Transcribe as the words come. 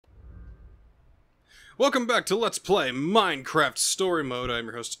Welcome back to Let's Play Minecraft Story Mode. I'm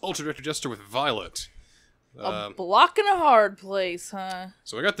your host, Ultra Director Jester with Violet. A block in a hard place, huh?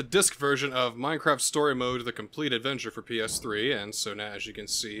 So I got the disc version of Minecraft Story Mode, The Complete Adventure for PS3, and so now, as you can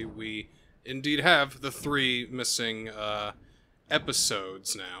see, we indeed have the 3 missing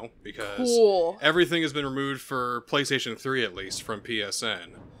episodes now, because everything has been removed for PlayStation 3, at least, from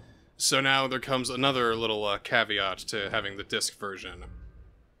PSN. So now there comes another little caveat to having the disc version.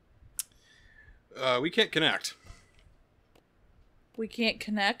 We can't connect. We can't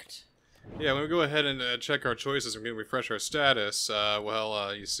connect? Yeah, when we go ahead and check our choices and refresh our status,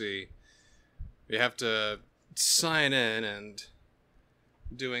 you see, we have to sign in, and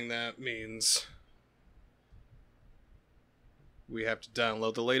doing that means we have to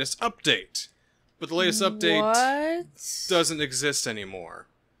download the latest update. But the latest update doesn't exist anymore.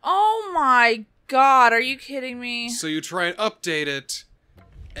 Oh my god, are you kidding me? So you try and update it,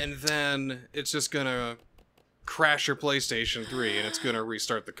 and then it's just gonna crash your PlayStation 3 and it's gonna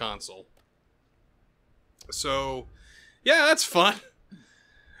restart the console. So, yeah, that's fun.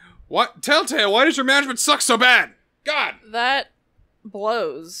 What? Telltale, why does your management suck so bad? God! That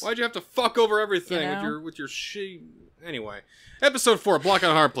blows. Why'd you have to fuck over everything with your shitty... Anyway. Episode 4, Block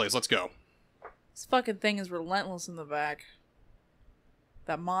on a Hard Place, let's go. This fucking thing is relentless in the back.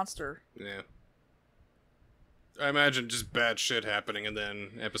 That monster. Yeah. I imagine just bad shit happening, and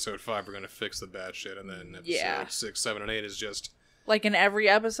then episode 5 we're gonna fix the bad shit, and then episode 6, 7, and 8 is just... Like in every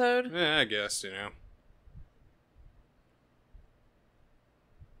episode? Yeah, I guess, you know.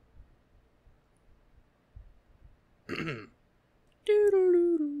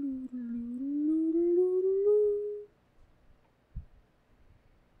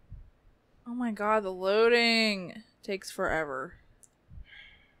 Oh my god, the loading takes forever.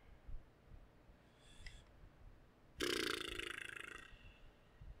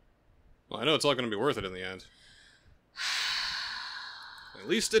 Well, I know it's all going to be worth it in the end. At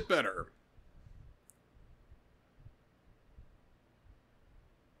least it better.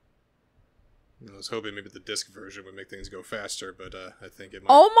 I was hoping maybe the disc version would make things go faster, but I think it might.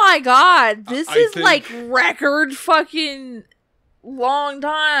 Oh my god, this is like record fucking long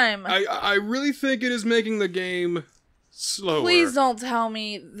time. I really think it is making the game slower. Please don't tell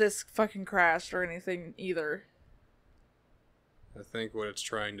me this fucking crashed or anything either. I think what it's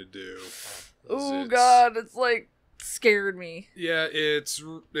trying to do. Oh god, it's like scared me. Yeah, it's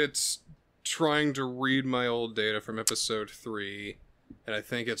trying to read my old data from episode 3, and I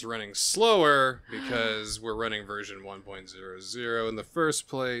think it's running slower because we're running version 1.00 in the first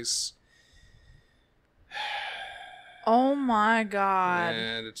place. Oh my god.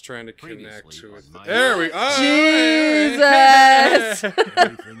 And it's trying to connect to it. There we go. Jesus!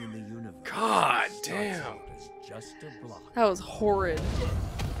 God damn. Just a block. That was horrid.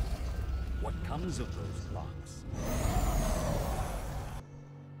 What comes of those blocks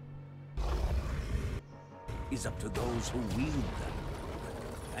is up to those who wield them.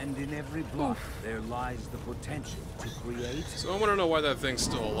 And in every block, there lies the potential to create. So I want to know why that thing's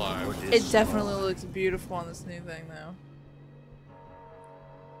still alive. It definitely looks beautiful on this new thing, though.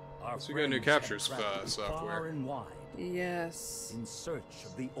 So you got new capture software. Far and wide, yes. in search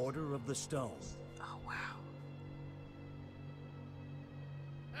of the Order of the Stone. Oh wow.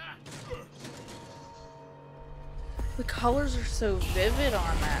 The colors are so vivid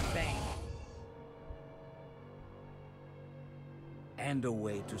on that thing. And a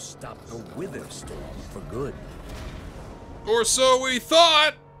way to stop the Witherstorm for good. Or so we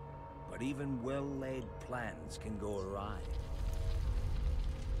thought! But even well-laid plans can go awry.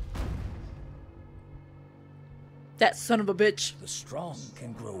 That son of a bitch. The strong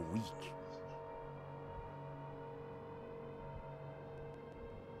can grow weak.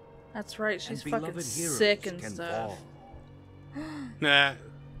 That's right, she's And fucking sick and stuff. Nah.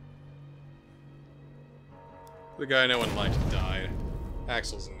 The guy no one liked died.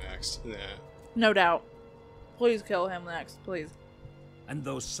 Axel's next. Nah. No doubt. Please kill him next, please. And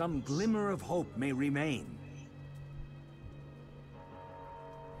though some glimmer of hope may remain,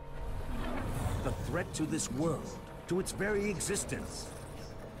 the threat to this world, to its very existence,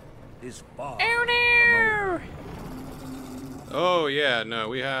 is far from over. Oh yeah, no,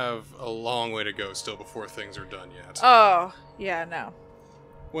 we have a long way to go still before things are done yet. Oh, yeah, no.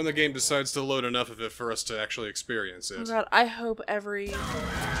 When the game decides to load enough of it for us to actually experience it. Oh god, I hope every...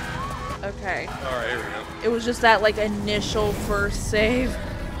 Okay. Alright, here we go. It was just that, like, initial first save.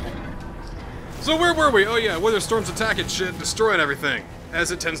 So where were we? Oh yeah, Witherstorm's attacking shit, destroying everything.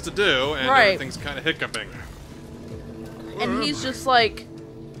 As it tends to do, and everything's kind of hiccuping. And he's just like...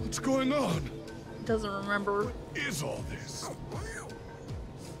 What's going on? Doesn't remember. Is all this?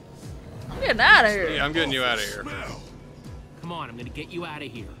 Yeah, getting out of here. Yeah, I'm getting you out of here. Come on, I'm gonna get you out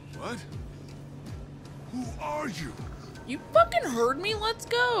of here. What? Who are you? You fucking heard me. Let's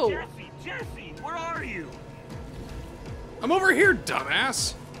go. Jesse, where are you? I'm over here,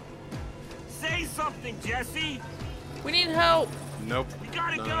 dumbass. Say something, Jesse. We need help. Nope. We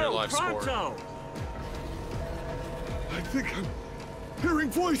gotta None of your go, life support. pronto. I think I'm hearing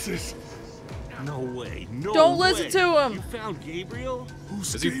voices. No way, no Don't way. listen to him. You found Gabriel?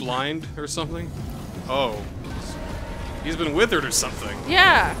 Who's Is he blind or something? Oh. He's been withered or something.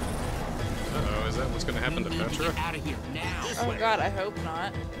 Yeah. Uh-oh, is that what's gonna happen to We need Petra? get out of here now. Oh god, I hope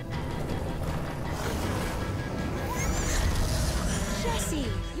not. Jesse,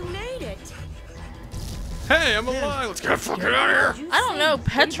 you made it. Hey, I'm alive! Let's get fucking out of here! I don't know.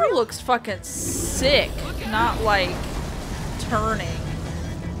 Petra looks fucking sick. Not like turning.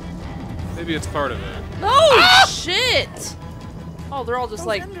 Maybe it's part of it. Oh shit! Oh, they're all just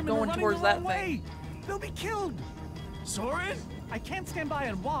like going towards that thing. They'll be killed. Soren? I can't stand by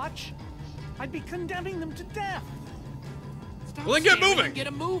and watch. I'd be condemning them to death. Stop Well, then get standing moving. and get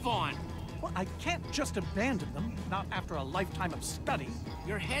a move on. Well, I can't just abandon them, not after a lifetime of study.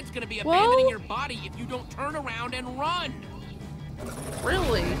 Your head's gonna be Whoa. abandoning your body if you don't turn around and run.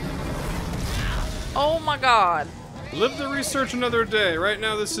 Really? Oh my god. Live to research another day. Right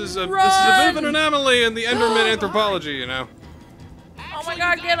now, this is a bit of an anomaly in the Enderman anthropology, you know. Oh my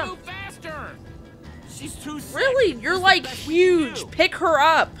god, get him. Move faster. She's too sick. Really? You're like huge. Pick her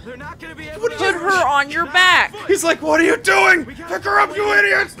up. They're not gonna be able Put to her on your back. He's like, what are you doing? Pick her up, you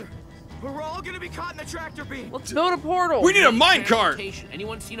idiots! We're all gonna be caught in the tractor beam. Let's build a portal. We need a minecart! Transportation.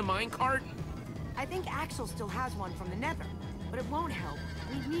 Anyone seen a minecart? I think Axel still has one from the Nether, but it won't help.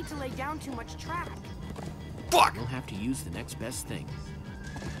 We need to lay down too much track. Fuck! We'll have to use the next best thing.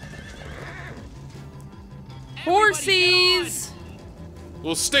 Horsies.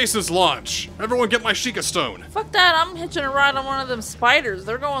 We'll stasis launch. Everyone get my Sheikah stone. Fuck that. I'm hitching a ride on one of them spiders.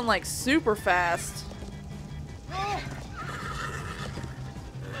 They're going like super fast.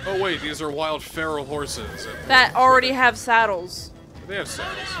 Oh wait, these are wild feral horses. That already have saddles. They have Slow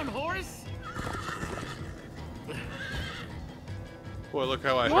saddles. down, horse. Boy, look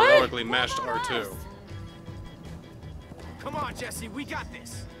how I What? heroically mashed R2. Come on, Jesse, we got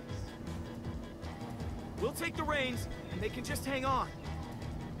this. We'll take the reins, and they can just hang on.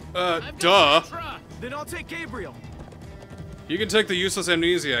 I've Duh. got Petra. Then I'll take Gabriel. You can take the useless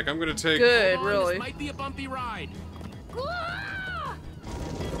amnesiac. I'm gonna take... Good, Come on, really. This might be a bumpy ride.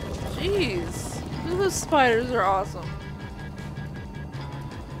 Jeez. Those spiders are awesome.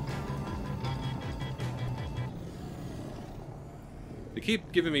 They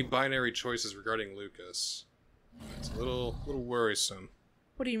keep giving me binary choices regarding Lucas. It's a little worrisome.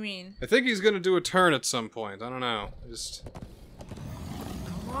 What do you mean? I think he's gonna do a turn at some point. I don't know. Just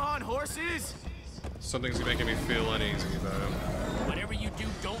Come on, horses. something's making me feel uneasy about him. Whatever you do,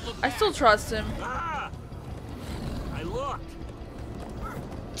 don't look I back. still trust him. Ah! I looked.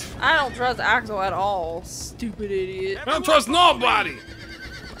 I don't trust Axel at all. Stupid idiot. I don't trust nobody!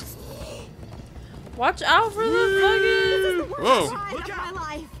 Watch out for the fucking... Whoa! Ride Look of out. my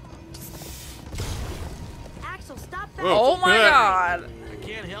life. Axel, stop that. Whoa. Oh my Yeah. god. I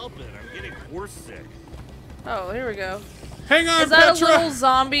can't help it. I'm getting horse sick. Oh, here we go. Hang on, Is that Petra! a little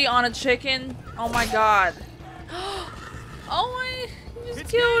zombie on a chicken? Oh my god. Oh my... You just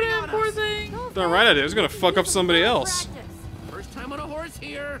It's killed getting him, on poor us. thing. Darn right I did. It's gonna fuck up somebody else. First time on a horse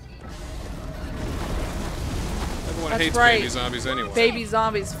here. Everyone That's hates right. baby zombies anyway. Baby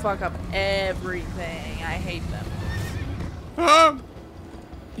zombies fuck up everything. I hate them. Ah!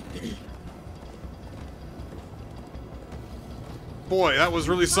 Boy, that was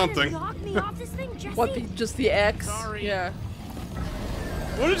really something. Knock me off this thing, Jesse. What, just the X? Sorry. Yeah.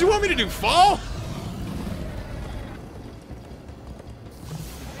 What did you want me to do? Fall?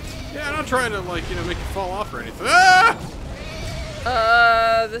 Yeah, I'm not trying to, like, you know, make you fall off or anything. Ah!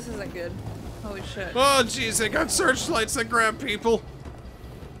 This isn't good. Holy shit. Oh, jeez, they got searchlights that grab people.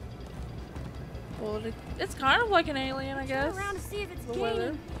 Well, it's kind of like an alien, I Turn guess. around to see if it's The weather.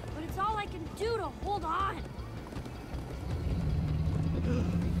 gaining, but it's all I can do to hold on.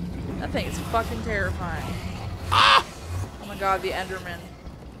 That thing is fucking terrifying. Ah! Oh my god, the Enderman.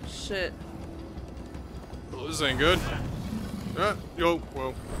 Shit. Oh, this ain't good. Yo,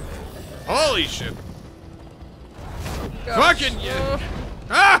 whoa. Holy shit. Gosh. Fucking yeah.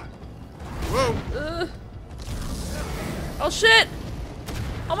 Ah! Whoa. Oh shit!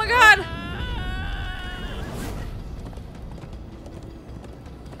 Oh my god!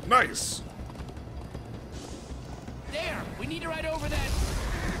 Nice. There. We need to ride over that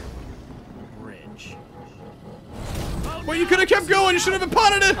bridge. Oh Well, you could have kept going. You should have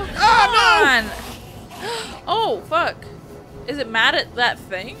potted it. Come Ah, on. Oh, fuck. Is it mad at that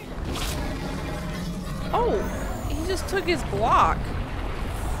thing? Oh, he just took his block.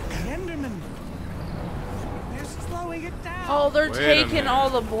 The Enderman. They're slowing it down. Oh, they're Wait a taking minute. all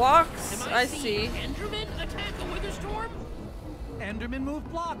the blocks. Am I seeing see. Enderman attack a Witherstorm? Endermen move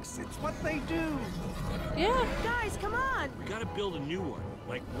blocks. It's what they do. Yeah. Guys, come on! We gotta build a new one,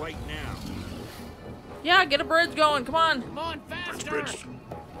 like right now. Yeah, get a bridge going. Come on. Come on, faster!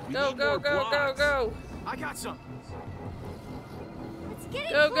 We Go, need go, more go, go, blocks. go. I got some. It's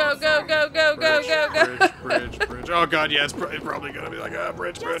getting Go, go, closer. go, go, go, go, go, go. Bridge. Oh god, yeah, it's probably gonna be like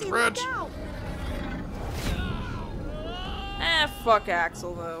bridge. Jesse, look out! Ah, fuck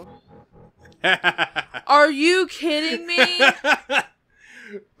Axel though. Are you kidding me?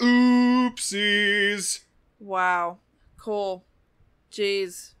 Oopsies. Wow. Cool.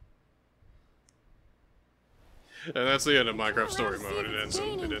 Jeez. And that's the end of Minecraft Story Mode. It ends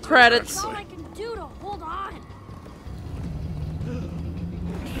very Credits. That's all I tragically. can do to hold on.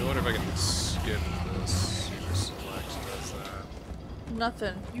 I wonder if I can skip this. See if select does that.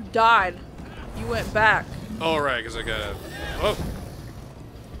 Nothing. You died. You went back. Oh, right, because I gotta... Oh!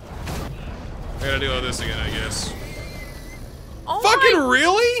 I gotta do all this again, I guess. Oh Fucking my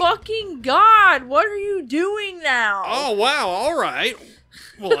really? fucking god! What are you doing now? Oh, wow, alright.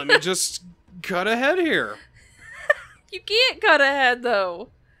 Well, let me just cut ahead here. You can't cut ahead though.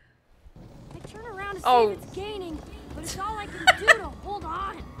 I turn around to see Oh. if it's gaining, but it's all I can do to hold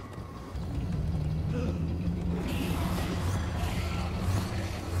on.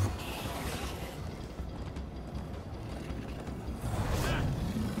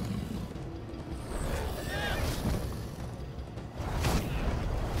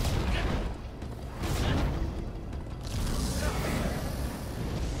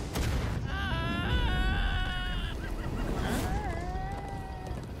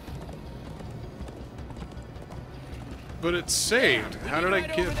 But it's saved. How did I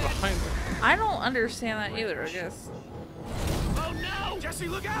get behind it? I don't understand that either, I guess. Oh no! Jesse,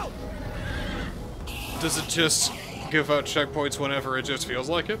 look out! Does it just give out checkpoints whenever it just feels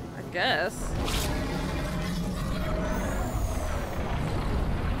like it? I guess.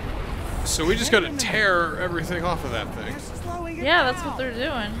 So we just gotta tear everything off of that thing. They're slowing it Yeah, down. that's what they're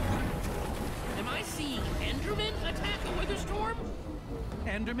doing. Am I seeing Enderman attack a Witherstorm?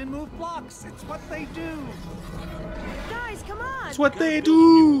 Endermen move blocks. It's what they do. Guys, come on! That's what they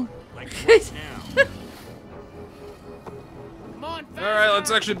do! Like right now. Come on, faster! Alright,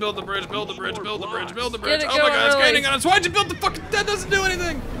 let's actually build the bridge, build the bridge, build the bridge, build the bridge. Get it Oh my going god, it's early. gaining on us. Why'd you build the fucking... That doesn't do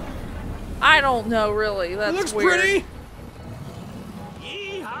anything! I don't know, really. That's It looks weird. pretty!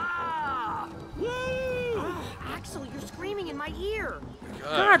 Yeehaw! Woo! Axel, you're screaming in my ear.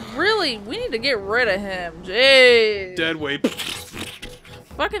 God, really? We need to get rid of him. Jeez. Dead weight.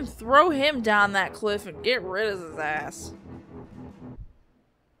 Fucking throw him down that cliff and get rid of his ass.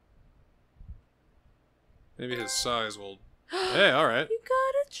 Maybe his size will... Hey, alright. You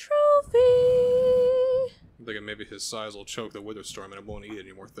got a trophy. I'm thinking maybe his size will choke the Witherstorm and it won't eat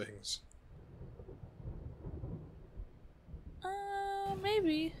any more things.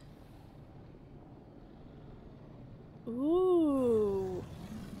 Maybe. Ooh.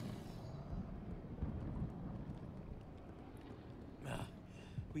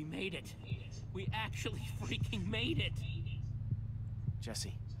 We made it. We actually freaking made it.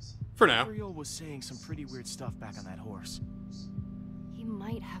 Jesse, For now. Gabriel was saying some pretty weird stuff back on that horse. He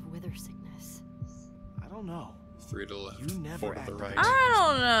might have wither sickness. I don't know. 3 to the left, You never 4 to the acted right. I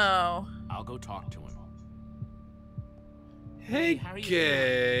don't know. I'll go talk to him. Hey, how are you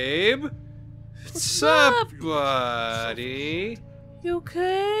Gabe. What's What's up, up? buddy? You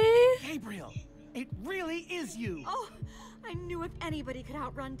okay? Gabriel, it really is you. Oh, I knew if anybody could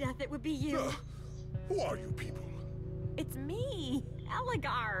outrun death, it would be you. Who are you people? It's me,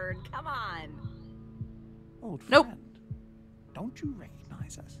 Eligard. Come on. Old Nope. friend, don't you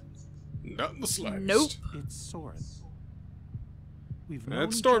recognize us? Not in the slightest. Nope. It's Soren. We've known That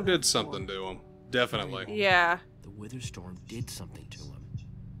each storm other did something to him. Definitely. Yeah. The Witherstorm did something to him.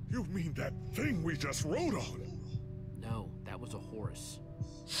 You mean that thing we just rode on? No, that was a horse.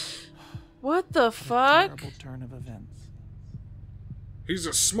 What the What a fuck? terrible turn of events. He's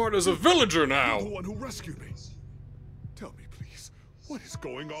as smart as a villager You're now. the one who rescued me. Tell me, please, what is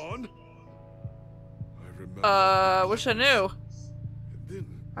going on? I remember. Wish I knew. And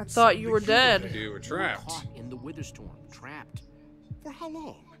then I thought you were dead. there. You were We were trapped. caught in the Witherstorm, trapped. For how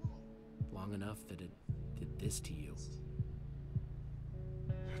long? Long enough that it did this to you.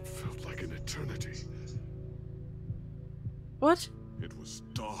 It felt like an eternity. What? It was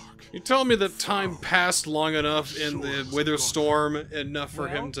dark. You tell me that time passed long enough in the Witherstorm, enough for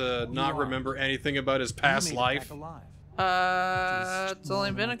him to not remember anything about his past life? It's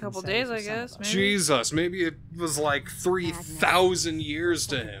only been a couple days, I guess. Maybe. Jesus, maybe it was like 3,000 years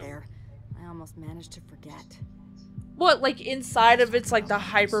to him. I almost managed to forget. What, like inside of it's like the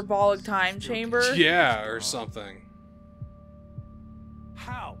hyperbolic time chamber? Yeah, or something.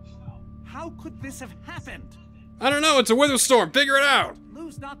 How? How could this have happened? I don't know, it's a Witherstorm, figure it out!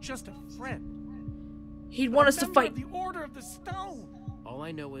 Lou's not just a friend. He'd want us to fight. The Order of the Stone. All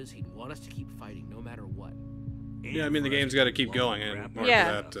I know is he'd want us to keep fighting no matter what. Yeah, I mean, the game's got to keep going, and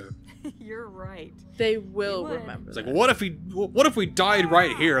yeah. You're right. They will remember. It's like, what if we died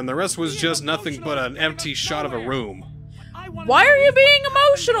right here, and the rest was just nothing but an empty shot of a room? Why are you being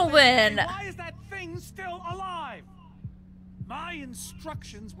emotional then? Why is that thing still alive? My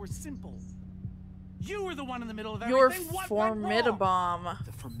instructions were simple. You were the one in the middle of everything. Your What Formidabomb.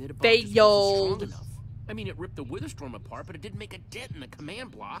 The Formidabomb failed. strong enough. I mean, it ripped the Witherstorm apart, but it didn't make a dent in the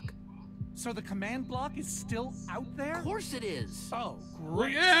command block. So the command block is still out there? Of course it is. Oh, great. Well,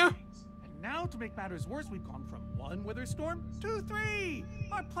 yeah. And now, to make matters worse, we've gone from 1 Witherstorm to 3.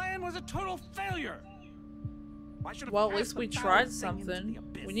 Our plan was a total failure. Why should have Well, at passed least the we battle tried thing something. into the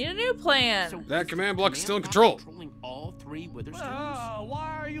abyss? We need a new plan. So That command block is still in block control. Controlling all 3 Witherstorms? Oh,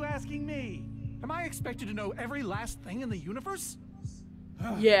 why are you asking me? Am I expected to know every last thing in the universe?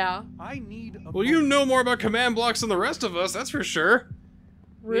 Yeah. I need a Well, you know more about command blocks than the rest of us, that's for sure.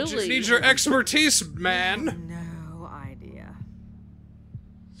 Really? You just need your expertise, man. No idea.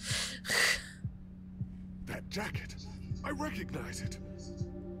 That jacket. I recognize it.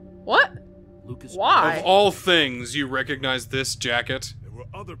 What? Lucas, Why? Of all things, you recognize this jacket? There were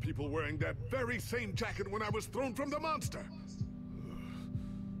other people wearing that very same jacket when I was thrown from the monster.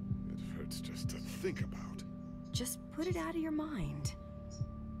 It hurts just to think about. Just put it out of your mind.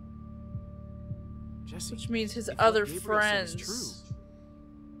 Jesse, Which means his if other what Gabriel said is friends. true.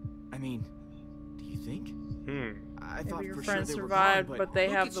 I mean, do you think? I thought Maybe your for friends sure they were survived, gone, but they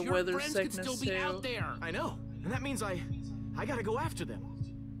have Lucas, the your wither friends could sickness still be out too. there. I know, and that means I gotta go after them.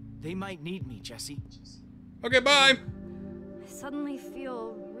 They might need me, Jesse. Okay, bye. I suddenly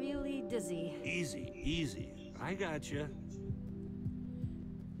feel really dizzy. Easy, easy. I got you.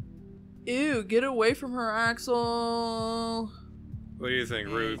 Ew, get away from her, Axel. What do you think,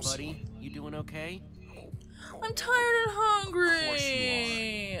 Hey, Rubes? buddy, you doing okay? I'm tired and hungry. Of course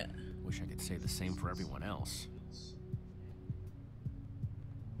you are. Wish I could say the same for everyone else.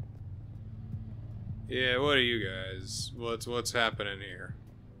 Yeah, what are you guys? What's happening here?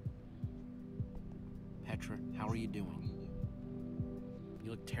 Petra, how are you doing?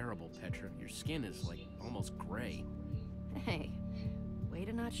 You look terrible, Petra. Your skin is, like, almost gray. Hey, way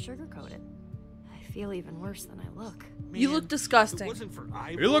to not sugarcoat it. I feel even worse than I look. You look disgusting.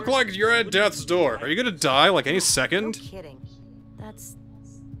 You look like you're at death's door. Are you gonna die like any No second? kidding. That's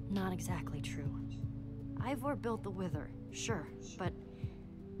not exactly true. Ivor built the Wither, sure, but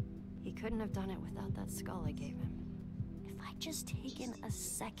he couldn't have done it without that skull I gave him. If I'd just taken a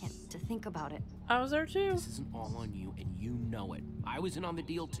second to think about it. I was there too. This isn't all on you, and you know it. I was in on the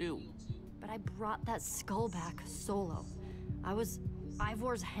deal, too. But I brought that skull back solo. I was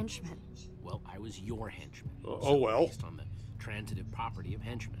Ivor's henchman. Well, I was your henchman. Oh, well. Based on the transitive property of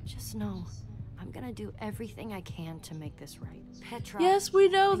henchmen. Just know, I'm gonna do everything I can to make this right. Petra. Yes, we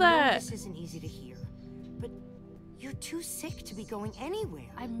know I that. this isn't easy to hear, but you're too sick to be going anywhere.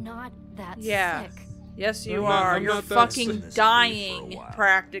 I'm not that Yeah. sick. Yes, you I'm not- are. I'm You're not that fucking sick. dying, For a while.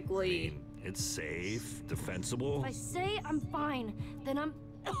 practically. It's safe, defensible. If I say I'm fine, then I'm.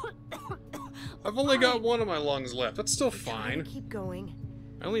 I've only got one of my lungs left. That's still Trying to fine. keep going.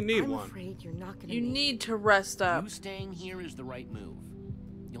 I only need I'm one. afraid you're not gonna. You make it. need to rest up. You staying here is the right move.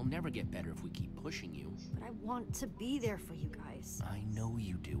 You'll never get better if we keep pushing you. But I want to be there for you guys. I know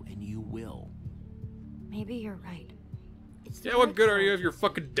you do, and you will. Maybe you're right. It's the Yeah, what right good are call. you if you're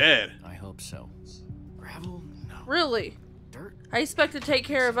fucking dead? I hope so. Gravel? No. Really? Dirt? I expect to take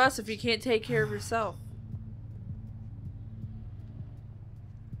care of us if you can't take care of yourself.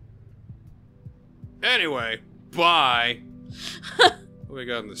 Anyway, bye. What do we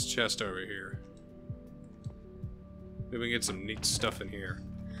got in this chest over here? Maybe we can get some neat stuff in here.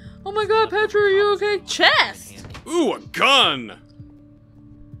 Oh my god, Petra, are you okay? Chest! Ooh, a gun!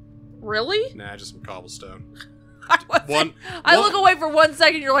 Really? Nah, just some cobblestone. I look away for 1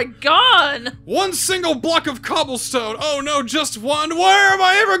 second, you're like, gone! One single block of cobblestone! Oh no, just one! Where am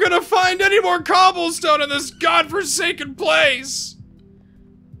I ever gonna find any more cobblestone in this godforsaken place?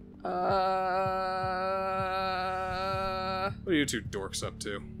 What are you two dorks up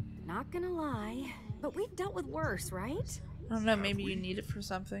to? Not gonna lie, but we've dealt with worse, right? I don't know, maybe you need it for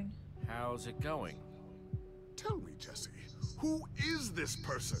something. How's it going? Tell me, Jesse, who is this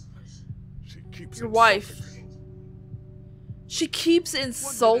person? She keeps Your insulting wife. me. She keeps One minute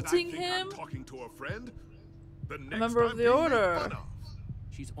insulting I think him? I'm talking to a friend. The next member of I'm the being made Order. fun of.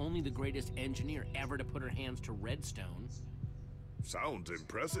 She's only the greatest engineer ever to put her hands to redstone. Sounds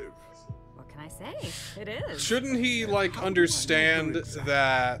impressive. What can I say? It is. Shouldn't he, like, understand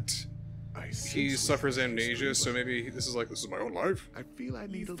that I he sense suffers we have amnesia, history, so maybe this is my own life? I feel I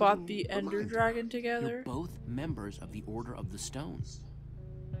need You a fought little the Ender reminder. Dragon You're together? both members of the Order of the Stone.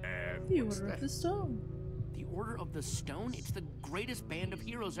 And The what's Order of that? the Stone. The Order of the Stone? It's the greatest band of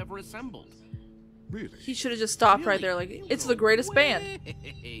heroes ever assembled. Really? He should have just stopped right there, like, it's the greatest band.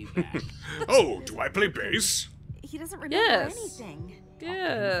 Way back. Oh, do I play bass? He doesn't remember Yes. anything.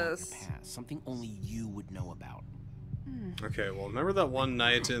 Yes. Past, something only you would know about. Okay, well, remember that one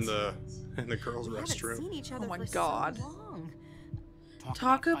night in the girls' We haven't restroom? seen each other Oh my for God. so long.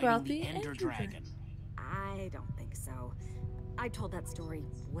 Talk about fighting the Ender Ender Dragon. I don't think so. I told that story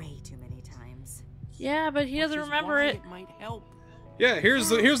way too many times. Yeah, but he doesn't Which is remember why it. It might help. Yeah, here's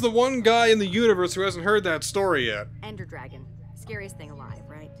the one guy in the universe who hasn't heard that story yet. Ender Dragon. Scariest thing alive,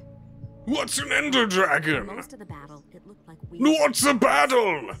 right? What's an Ender Dragon? Most of the battle, it looked like we... What's a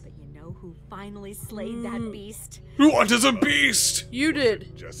battle? But you know who finally slayed that beast? What is a beast? You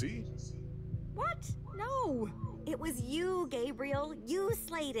did. Jesse? What? No! It was you, Gabriel. You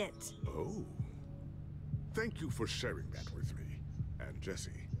slayed it. Oh. Thank you for sharing that with me. And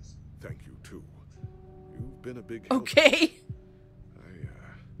Jesse, thank you too. You've been a big help. Okay.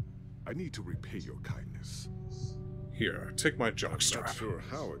 I need to repay your kindness. Here, take my jock Not strap. sure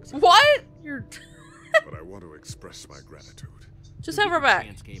how exactly, What? You're... but I want to express my gratitude. Just Give have her it a back.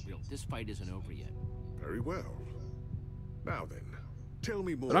 chance, Gabriel. This fight isn't over yet. Very well. Now then, tell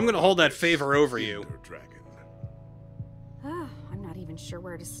me more. But I'm gonna about hold that this favor over you. Ender Dragon. I'm not even sure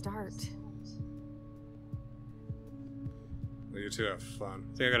where to start. Well, you two have fun.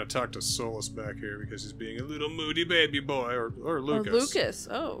 I think I gotta talk to Solus back here because he's being a little moody baby boy, or Lucas. Oh, Lucas.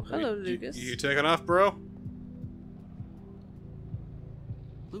 Oh, hello, You- Lucas. You taking off, bro?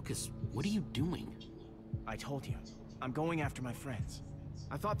 Lucas, what are you doing? I told you. I'm going after my friends.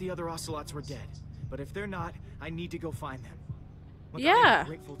 I thought the other ocelots were dead, but if they're not, I need to go find them. Look, I Yeah. am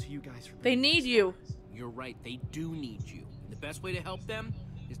grateful to you guys for They being need so you. You're right, they do need you. The best way to help them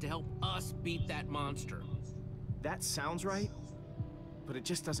is to help us beat that monster. That sounds right, but it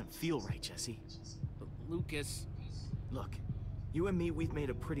just doesn't feel right, Jesse. But Lucas, Look, you and me, we've made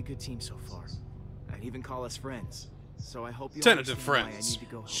a pretty good team so far. I'd even call us friends. So I hope you Tentative understand why friends. I need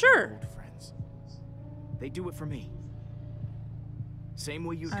to go help Sure. my old friends. They do it for me. Same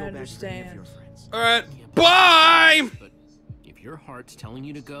way you'd I go back for any of understand. your friends. Alright, yeah, bye! but if your heart's telling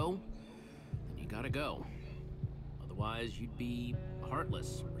you to go, then you gotta go. Otherwise, you'd be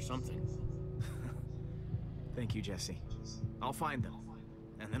heartless or something. Thank you, Jesse. I'll find them.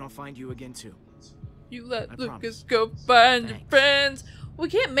 And then I'll find you again too. You let I Lucas promise. go find your Thanks. friends. We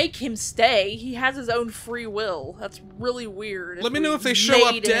can't make him stay. He has his own free will. That's really weird. Let me know we if they show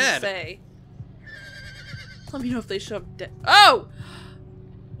up made him dead. stay. Let me know if they show up dead. Oh!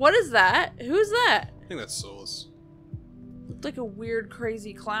 What is that? Who's that? I think that's Solus. Looked like a weird,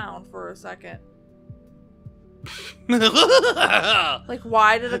 crazy clown for a second. Now Like,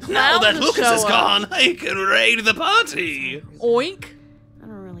 why did a clown that just Lucas show is up? gone, I can raid the party! Oink! I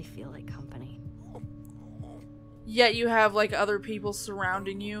don't really feel like company. Yet you have, like, other people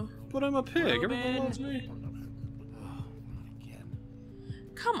surrounding you. But I'm a pig, Ruben. everyone loves me. Oh, not again.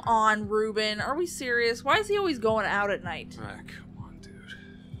 Come on, Ruben. Are we serious? Why is he always going out at night? Ah, come on, dude.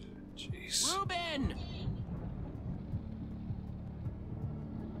 Jeez. Ruben!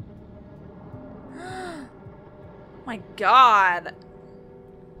 My god.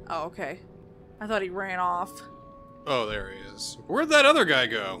 Oh, okay. I thought he ran off. Oh, there he is. Where'd that other guy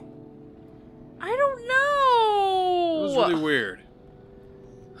go? I don't It know. was really weird.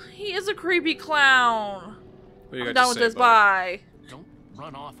 He is a creepy clown. What do you I'm got done to with say, this. buddy? Bye. Don't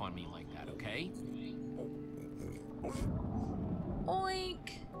run off on me like that, okay? Oink.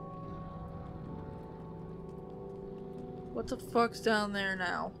 What the fuck's down there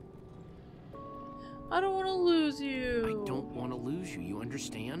now? I don't want to lose you. I don't want to lose you, you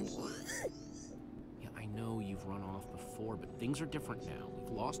understand? Yeah, I know you've run off before, but things are different now.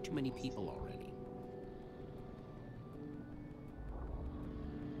 We've lost too many people already.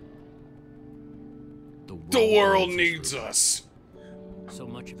 The world needs us. So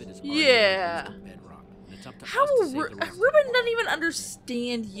much of it is Yeah. already reduced to bedrock, and it's up to How us to will save the rest of Ruben it. doesn't even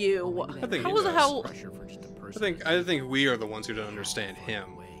understand you? Well, maybe I think that he How is does. how? pressure for just a I person think we are the ones who don't understand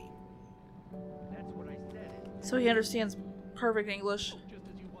him. So he understands perfect English.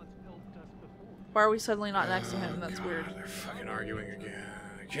 Why are we suddenly not next to him? That's God, weird. They're fucking arguing again.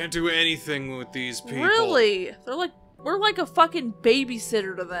 I can't do anything with these people. Really? They're like, we're like a fucking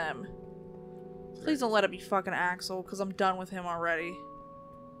babysitter to them. Please don't let it be fucking Axel, because I'm done with him already.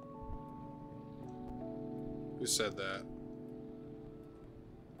 Who said that?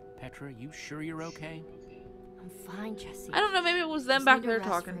 Petra, you sure you're okay? I'm fine, Jesse. I don't know, maybe it was them Just back need to there rest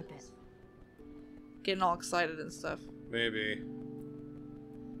talking. for a bit. Getting all excited and stuff. Maybe.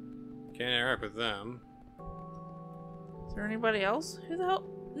 Can't interact with them. Is there anybody else? Who the hell?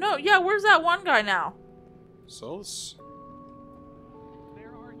 No, yeah, where's that one guy now? Souls?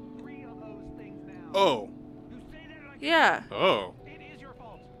 There are 3 of those things now. Oh. You say that like Yeah. Oh. it is your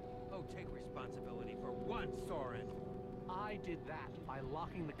fault. Oh, take responsibility for once, Soren. I did that by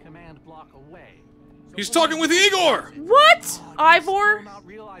locking the command block away. So He's when talking I- with Igor! What? Still Ivor? not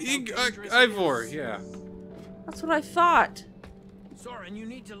realize how dangerous it Ivor, is. yeah. That's what I thought. Soren, you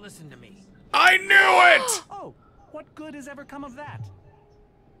need to listen to me. I knew it! Oh, what good has ever come of that?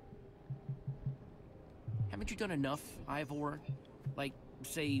 Haven't you done enough, Ivor? Like,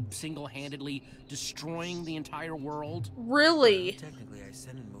 say, single-handedly destroying the entire world? Really? Technically, I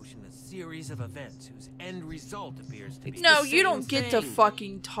set in motion a series of events whose end result appears to be... No, the you don't same get to thing.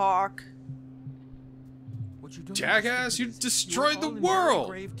 fucking talk. What you don't Jackass, you understand is destroyed you're the all in very world!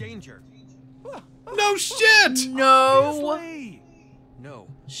 grave danger. No shit! No. Obviously. No.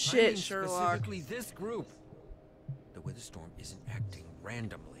 Shit, I mean Sherlock. specifically this group. The Witherstorm isn't acting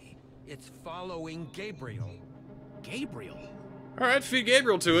randomly. It's following Gabriel. Gabriel? Alright, feed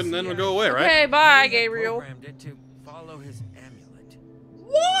Gabriel to it and then we'll go away, right? Okay, bye, They had Gabriel. programmed it to follow his amulet.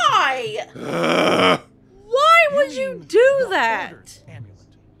 Why? Ugh. Why would you mean do the that? ordered amulet.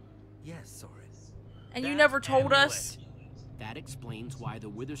 Yes, Soren. And you That never told amulet. us? That explains why the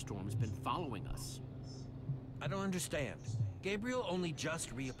Witherstorm's been following us. I don't understand. Gabriel only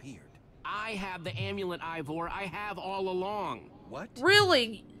just reappeared. I have the amulet, Ivor. I have all along. What?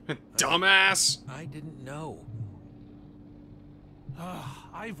 Really? Dumbass! I didn't know. Ah,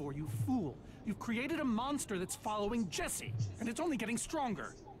 Ivor, you fool. You've created a monster that's following Jesse, and it's only getting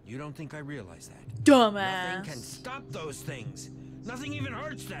stronger. You don't think I realize that? Dumbass. Nothing can stop those things. Nothing even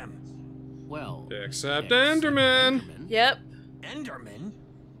hurts them. Well, Except Enderman. Yep. Enderman?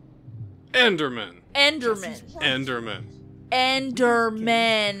 Enderman. Enderman. Enderman.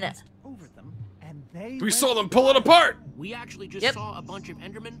 Enderman. Over them, and they We went saw them pull it apart! We actually just Yep. saw a bunch of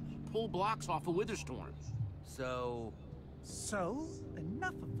Endermen pull blocks off a Witherstorm. So... So,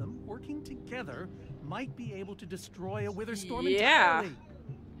 enough of them working together might be able to destroy a Witherstorm Yeah. entirely.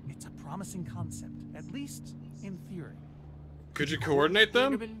 It's a promising concept, at least in theory. Could you coordinate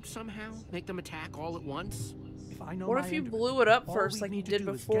them? Endermen somehow? Make them attack all at once? If I know What my if you Enderman, blew it up all first we like you need to did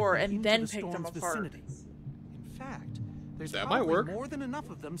do is get before them and into then the picked them storm's apart? vicinity. In fact, there's That might probably work. more than enough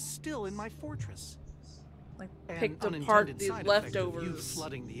of them still in my fortress. Like An picked apart unintended these side effect of you leftovers.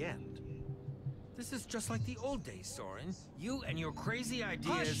 flooding the end. This is just like the old days, Soren. You and your crazy Hush,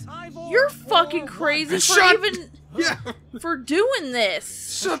 ideas... Ivor! You're fucking crazy for Shut- even Yeah! for doing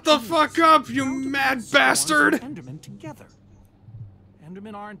this. Shut the fuck up, you How do mad Witherstorms bastard! and Endermen together.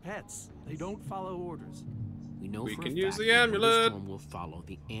 Endermen aren't pets. They don't follow orders. We know We for can a use fact the that amulet. Witherstorm will follow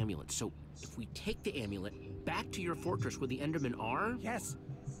the amulet. So if we take the amulet back to your fortress where the Endermen are, Yes.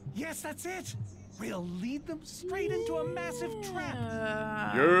 Yes, that's it. We'll lead them straight into a massive trap.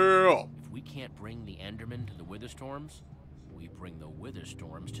 Yeah! if we can't bring the Endermen to the Witherstorms, we bring the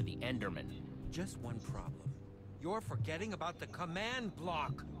Witherstorms to the Endermen. Just one problem. You're forgetting about the command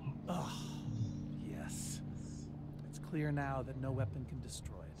block. Ugh. Yes. It's clear now that no weapon can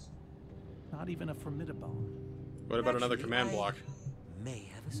destroy it. Not even a formidable. What about another Actually, command I block? May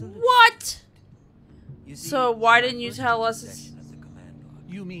have a solution. What? You see, So why when I didn't you first tell took us? possession of the command block-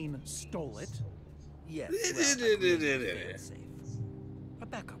 You mean stole it? Yes. well, I created a fail-safe. A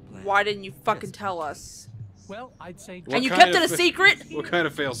backup plan. Why didn't you fucking Just in tell case. us? Well, I'd say What And you kind kept of it a fa- secret? What kind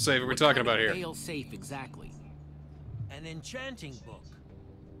of fail-safe are we talking about here? Fail safe, exactly. An enchanting book.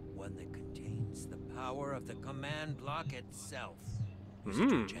 One that contains the power of the command block itself. Use it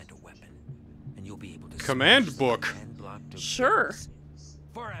to enchant a weapon, and you'll be able to Command smash the book. command block to Sure. bits.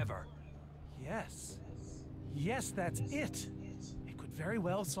 Forever. yes. Yes, that's it. It could very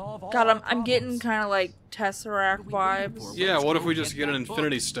well solve all God, our I'm getting problems. kind of like Tesseract vibes. Yeah, Let's what if go we just get an that book.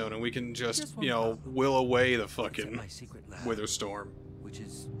 Infinity Stone and we can just, Just one you know, problem. will away the It's at fucking my secret lab, Witherstorm? which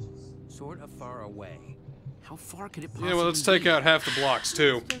is sort of far away. How far could it possibly Yeah, well, let's take be? out half the blocks,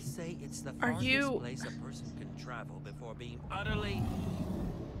 too. Just say it's the Are farthest you- place a person can travel before being utterly...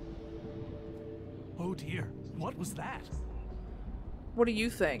 Oh dear. What was that? What do you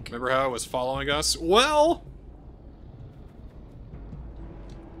think? Remember how it was following us? Well,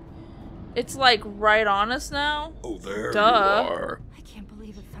 It's like right on us now. Oh, there Duh. you are. I can't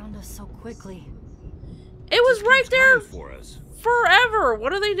believe it found us so quickly. It was right there For us. forever.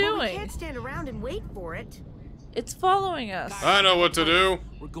 What are they Well, we doing? can't stand around and wait for it. It's following us. I know what to do.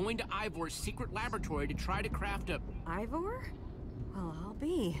 We're going to Ivor's secret laboratory to try to craft a... Ivor? Well, I'll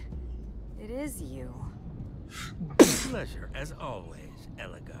be. It is you. Pleasure, as always,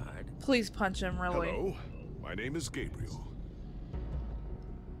 Eligard. Please punch him, really. Hello, my name is Gabriel.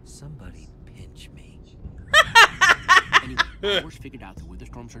 Somebody pinch me. Anyway, Ivor's figured out the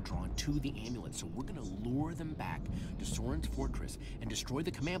Witherstorms are drawn to the amulet, so we're gonna lure them back to Soren's fortress and destroy the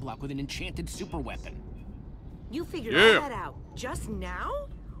command block with an enchanted super weapon. You figured Yeah. all that out just now?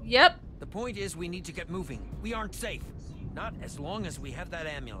 Yep. The point is, we need to get moving. We aren't safe. Not as long as we have that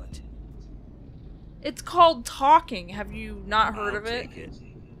amulet. It's called talking. Have you not heard of it? Take it.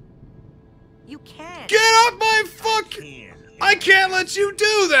 You can't. Get off my fuck! I can't let you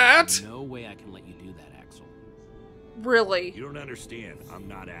do that! No way I can let you do that, Axel. Really? You don't understand. I'm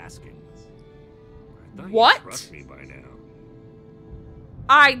not asking. I thought What? you'd trust me by now.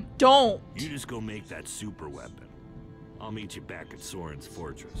 I don't. You just go make that super weapon. I'll meet you back at Soren's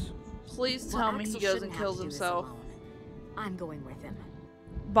fortress. Please Well, tell me Axel he goes shouldn't and have kills to do this himself. alone. I'm going with him.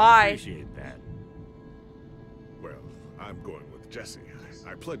 Bye. Appreciate that. Well, I'm going with Jesse.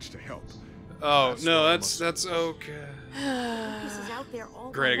 I pledge to help. Oh, That's no, what I that's okay. Pieces out there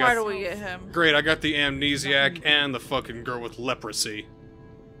all Great, by I Why got- do we themselves. get him? Great, I got the amnesiac and the fucking girl with leprosy.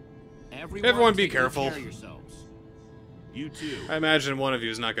 Everyone be take good careful. care of yourselves. You too. I imagine one of you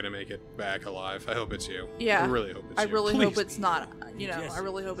is not going to make it back alive. I hope it's you. Yeah. I really hope it's I you. really Please hope it's be. not. You know, I Jesse.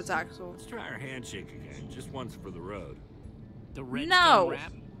 really hope it's Axel. Let's try our handshake again, just once for the road. The red No. stone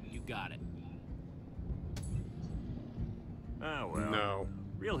wrap, you got it. Oh well. No.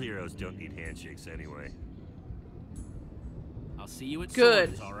 Real heroes don't need handshakes anyway. I'll see you at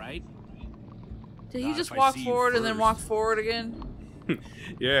Good. Soren's, all right? Did he Not just if I walk see you forward and then walk first. forward again?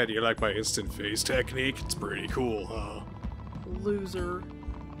 Yeah, do you like my instant phase technique? It's pretty cool, huh? Loser.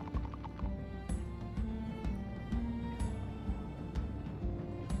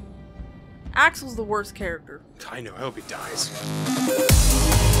 Axel's the worst character. I know, I hope he dies.